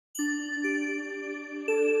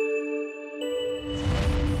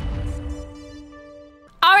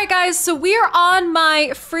right, guys, so we are on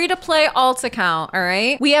my free-to-play alt account, all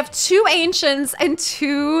right? We have 2 ancients and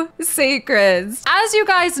 2 sacreds. As you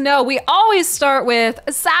guys know, we always start with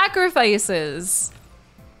sacrifices.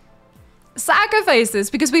 Sacrifices,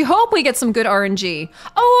 because we hope we get some good RNG.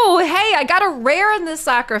 Oh, hey, I got a rare in this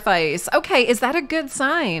sacrifice. Okay, is that a good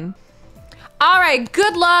sign? All right,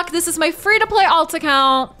 good luck. This is my free-to-play alt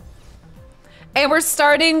account. And we're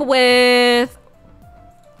starting with...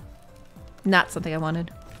 not something I wanted.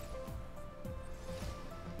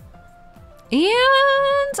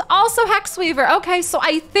 And also Hexweaver. Okay, so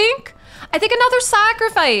I think another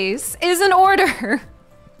sacrifice is in order.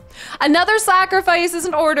 Another sacrifice is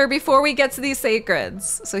in order before we get to these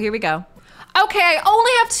sacreds. So here we go. Okay, I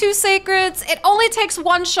only have 2 sacreds. It only takes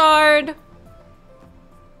 1 shard.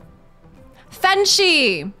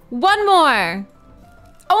 Fenshi, 1 more.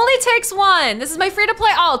 Only takes 1. This is my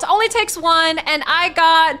free-to-play alt. Only takes 1, and I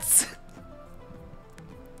got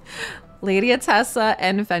Lady Atessa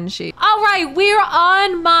and Fenshi. All right, we're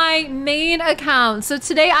on my main account. So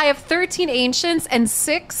today I have 13 ancients and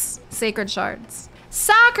 6 sacred shards.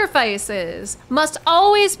 Sacrifices must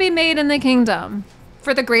always be made in the kingdom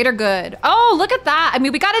for the greater good. Oh, look at that. I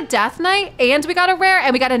mean, we got a Death Knight and we got a rare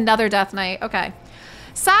and we got another Death Knight. Okay.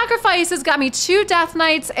 Sacrifices got me 2 Death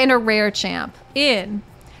Knights and a rare champ in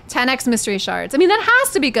 10x mystery shards. I mean, that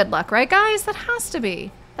has to be good luck, right, guys? That has to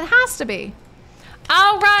be. That has to be.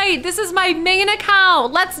 All right, this is my main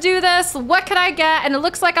account. Let's do this. What can I get? And it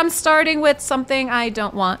looks like I'm starting with something I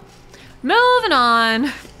don't want. Moving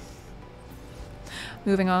on.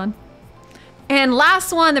 Moving on. And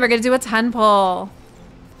last one, then we're gonna do a 10 pull.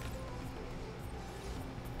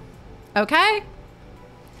 Okay.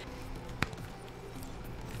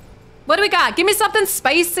 What do we got? Give me something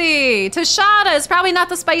spicy. Tashada is probably not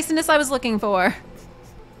the spiciness I was looking for.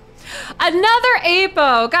 Another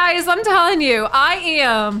Apo. Guys, I'm telling you, I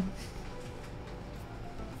am...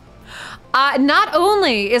 not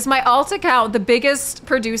only is my alt account the biggest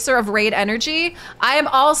producer of raid energy, I am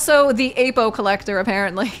also the Apo collector,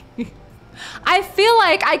 apparently. I feel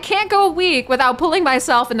like I can't go a week without pulling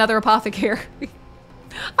myself another apothecary.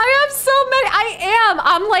 I have so many.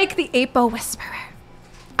 I'm like the Apo whisperer.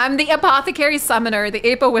 I'm the apothecary summoner,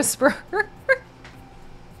 the Apo whisperer.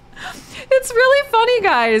 It's really funny,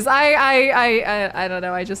 guys. I don't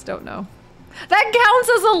know. I just don't know. That counts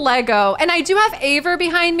as a Lego. And I do have Aver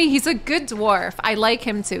behind me. He's a good dwarf. I like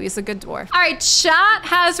him too. He's a good dwarf. All right, chat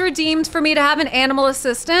has redeemed for me to have an animal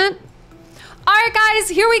assistant. All right, guys,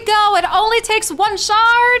 here we go. It only takes 1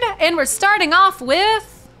 shard. And we're starting off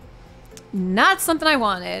with not something I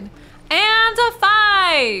wanted. And a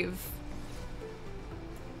 5.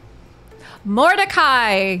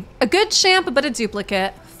 Mordecai. A good champ, but a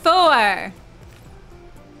duplicate. 4.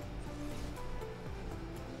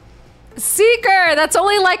 Seeker, that's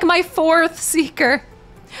only like my 4th Seeker.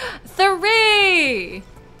 3.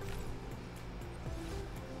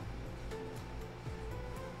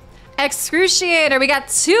 Excruciator, we got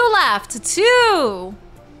 2 left, 2.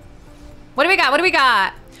 What do we got, what do we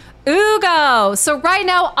got? Ugo, so right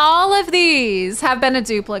now all of these have been a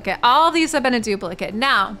duplicate. All of these have been a duplicate.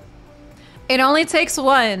 Now, it only takes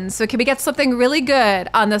 1, so can we get something really good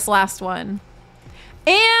on this last one?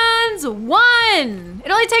 And 1!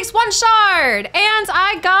 It only takes 1 shard! And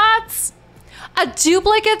I got a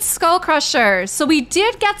duplicate Skull Crusher. So we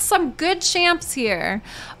did get some good champs here,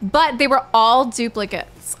 but they were all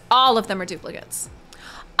duplicates. All of them are duplicates.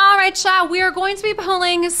 All right, chat, we are going to be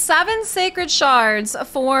pulling 7 sacred shards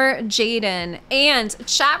for Jaden. And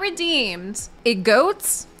chat redeemed a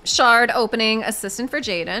goat shard opening assistant for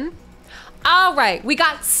Jaden. All right, we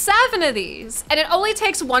got 7 of these, and it only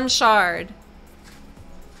takes 1 shard.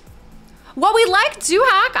 Well, we like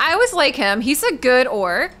Duhak. I always like him. He's a good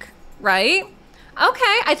orc, right?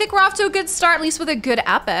 Okay, I think we're off to a good start, at least with a good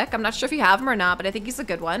epic. I'm not sure if you have him or not, but I think he's a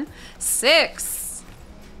good one. 6.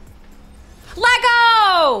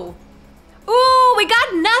 Lego! Ooh, we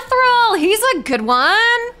got Nethril. He's a good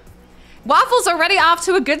one. Waffle's already off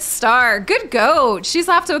to a good start. Good goat. She's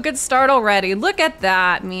off to a good start already. Look at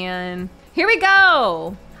that, man. Here we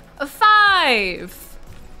go. A 5.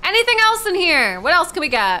 Anything else in here? What else can we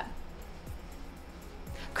get?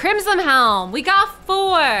 Crimson Helm. We got 4.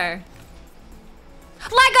 Lego!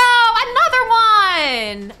 Another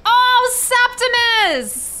one! Oh,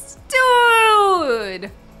 Septimus! Dude!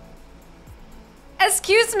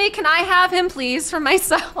 Excuse me, can I have him please for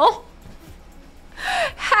myself?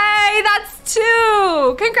 Hey, that's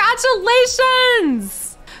 2! Congratulations!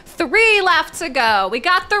 3 left to go. We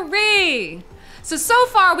got 3. So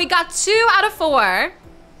far we got 2 out of 4.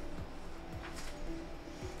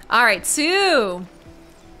 All right, 2.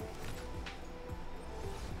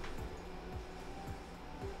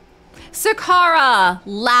 Sakara,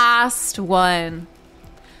 last one.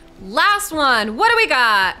 Last one, what do we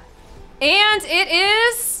got? And it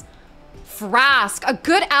is Frask, a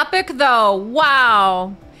good epic though,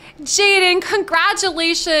 wow. Jaden,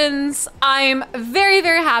 congratulations. I'm very,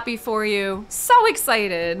 very happy for you. So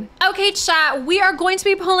excited. Okay, chat, we are going to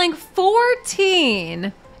be pulling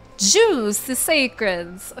 14 Juice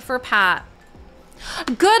Sacreds for Pat.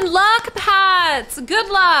 Good luck, Pat. Good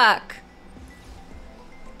luck.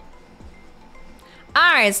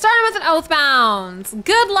 All right, starting with an Oathbound.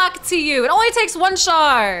 Good luck to you. It only takes 1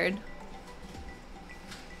 shard.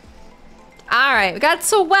 All right, we got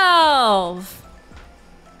 12.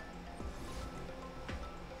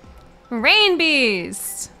 Rain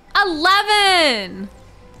Beast, 11.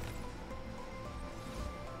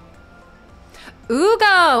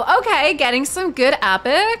 Ugo, okay, getting some good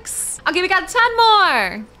epics. Okay, we got 10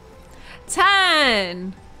 more.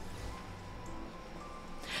 10.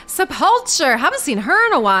 Sepulture, haven't seen her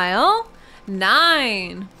in a while.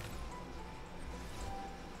 9.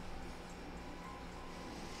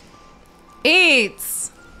 8.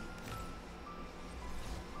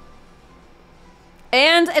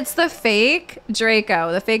 And it's the fake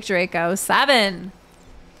Draco, 7.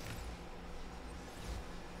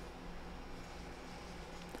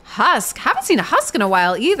 Husk, haven't seen a Husk in a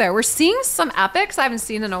while either. We're seeing some epics I haven't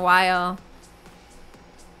seen in a while.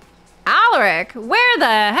 Alaric, where the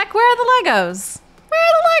heck, where are the Legos? Where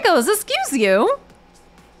are the Legos? Excuse you.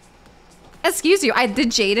 Excuse you, did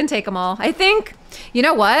Jaden take them all? I think, you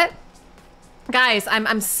know what? Guys,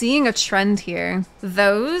 I'm seeing a trend here.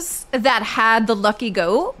 Those that had the lucky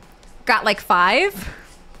goat got like 5.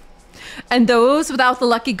 And those without the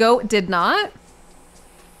lucky goat did not.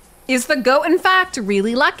 Is the goat, in fact,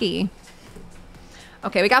 really lucky?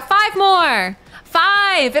 Okay, we got 5 more.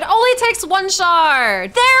 5, it only takes 1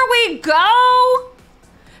 shard. There we go.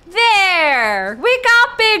 There, we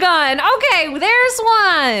got Big Un. Okay, there's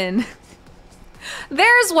one.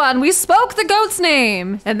 There's one. We spoke the goat's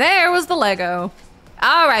name, and there was the Lego.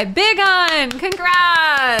 All right, Big Un,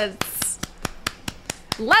 congrats.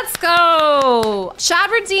 Let's go.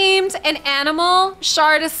 Chad redeemed an animal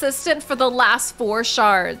shard assistant for the last 4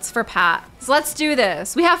 shards for Pat. So let's do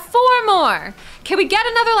this. We have 4 more. Can we get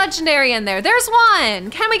another legendary in there? There's 1.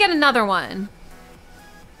 Can we get another one?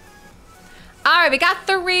 All right, we got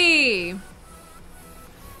 3.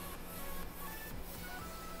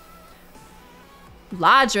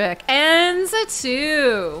 Lodric and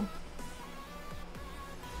 2.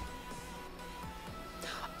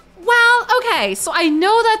 Well, okay, so I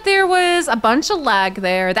know that there was a bunch of lag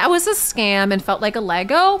there. That was a scam and felt like a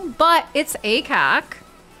Lego, but it's ACAC.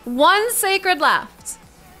 1 sacred left.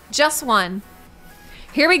 Just 1.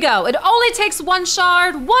 Here we go. It only takes 1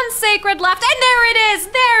 shard, 1 sacred left, and there it is.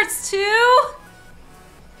 There's 2.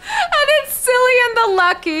 And it's Silly and the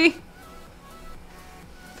Lucky.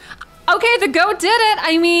 Okay, the goat did it.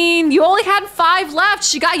 I mean, you only had 5 left.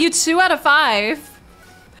 She got you 2 out of 5.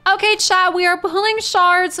 Okay, chat, we are pulling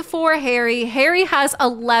shards for Harry. Harry has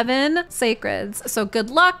 11 sacreds, so good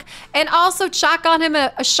luck. And also check on him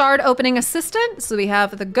a shard opening assistant. So we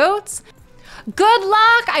have the goats. Good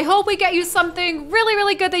luck. I hope we get you something really,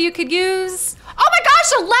 really good that you could use. Oh my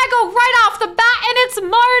gosh, a Lego right off the bat, and it's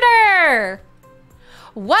Martyr.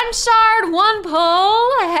 1 shard, 1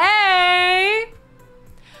 pull. Hey.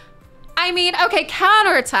 I mean, okay,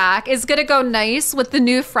 counterattack is gonna go nice with the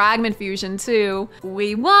new fragment fusion too.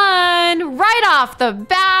 We won right off the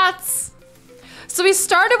bats. So we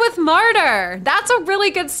started with Martyr. That's a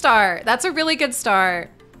really good start. That's a really good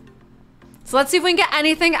start. So let's see if we can get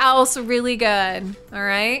anything else really good, all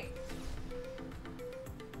right?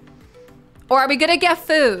 Or are we gonna get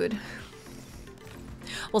food?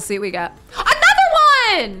 We'll see what we got. Another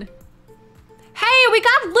one! Hey, we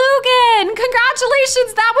got Lugan!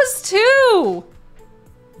 Congratulations, that was 2.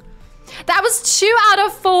 That was 2 out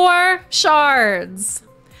of 4 shards.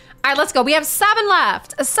 All right, let's go. We have 7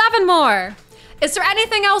 left, 7 more. Is there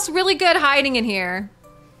anything else really good hiding in here?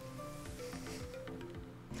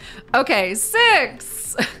 Okay,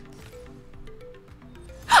 6.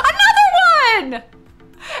 Another one!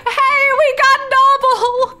 Hey, we got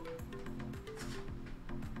Noble!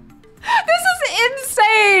 This is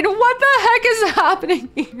insane. What the heck is happening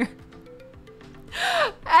here?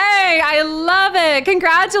 Hey, I love it.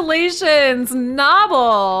 Congratulations, Noble.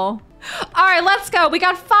 All right, let's go. We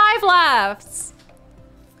got 5 left.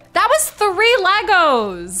 That was 3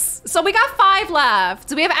 Legos. So we got 5 left.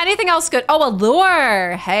 Do we have anything else good? Oh,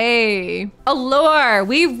 Allure. Hey, Allure.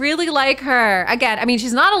 We really like her. Again, I mean,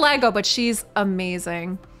 she's not a Lego, but she's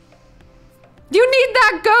amazing. You need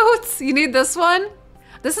that goat. You need this one?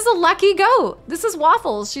 This is a lucky goat. This is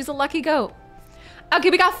Waffles. She's a lucky goat. Okay,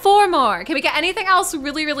 we got 4 more. Can we get anything else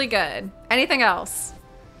really, really good? Anything else?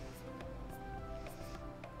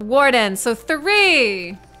 Warden, so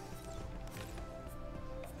 3.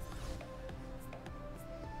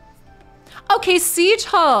 Okay, Siege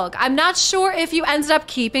Hulk. I'm not sure if you ended up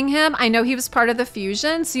keeping him. I know he was part of the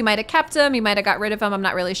fusion, so you might have kept him. You might have got rid of him. I'm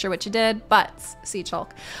not really sure what you did, but Siege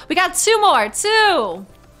Hulk. We got 2 more. 2.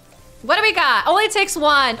 What do we got? Only takes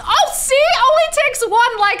 1. Oh, see? Only takes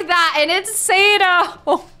 1 like that, and it's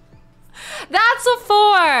Sato. That's a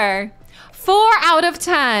 4. 4 out of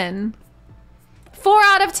 10. 4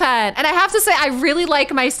 out of 10. And I have to say, I really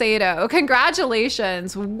like my Sato.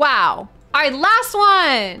 Congratulations. Wow. All right, last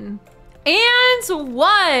one. And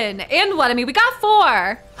 1. And 1. I mean, we got 4. Oh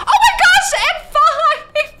my gosh, and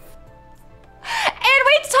 5. And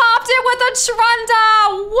we topped it with a Trunda.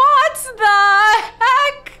 What the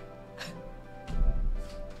heck?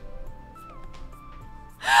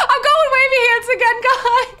 I'm going wavy hands again,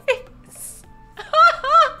 guys.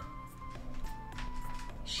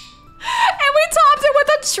 And we topped it with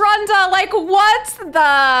a Trunda. Like, what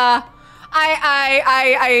the?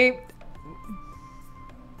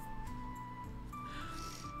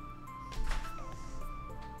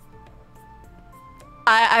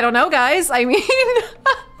 I don't know, guys. I mean,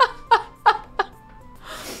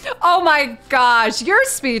 oh my gosh, you're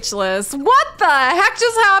speechless. What the heck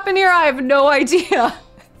just happened here? I have no idea.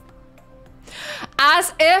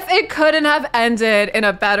 As if it couldn't have ended in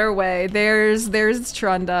a better way. There's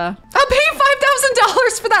Trunda. I'm paying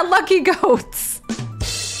 $5,000 for that lucky goat.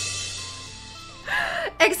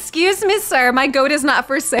 Excuse me, sir, my goat is not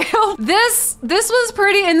for sale. This was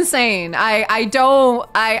pretty insane. I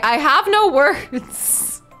have no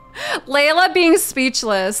words. Leila being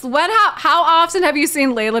speechless. How often have you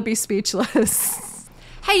seen Leila be speechless?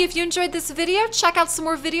 Hey, if you enjoyed this video, check out some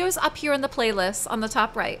more videos up here in the playlist on the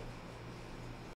top right.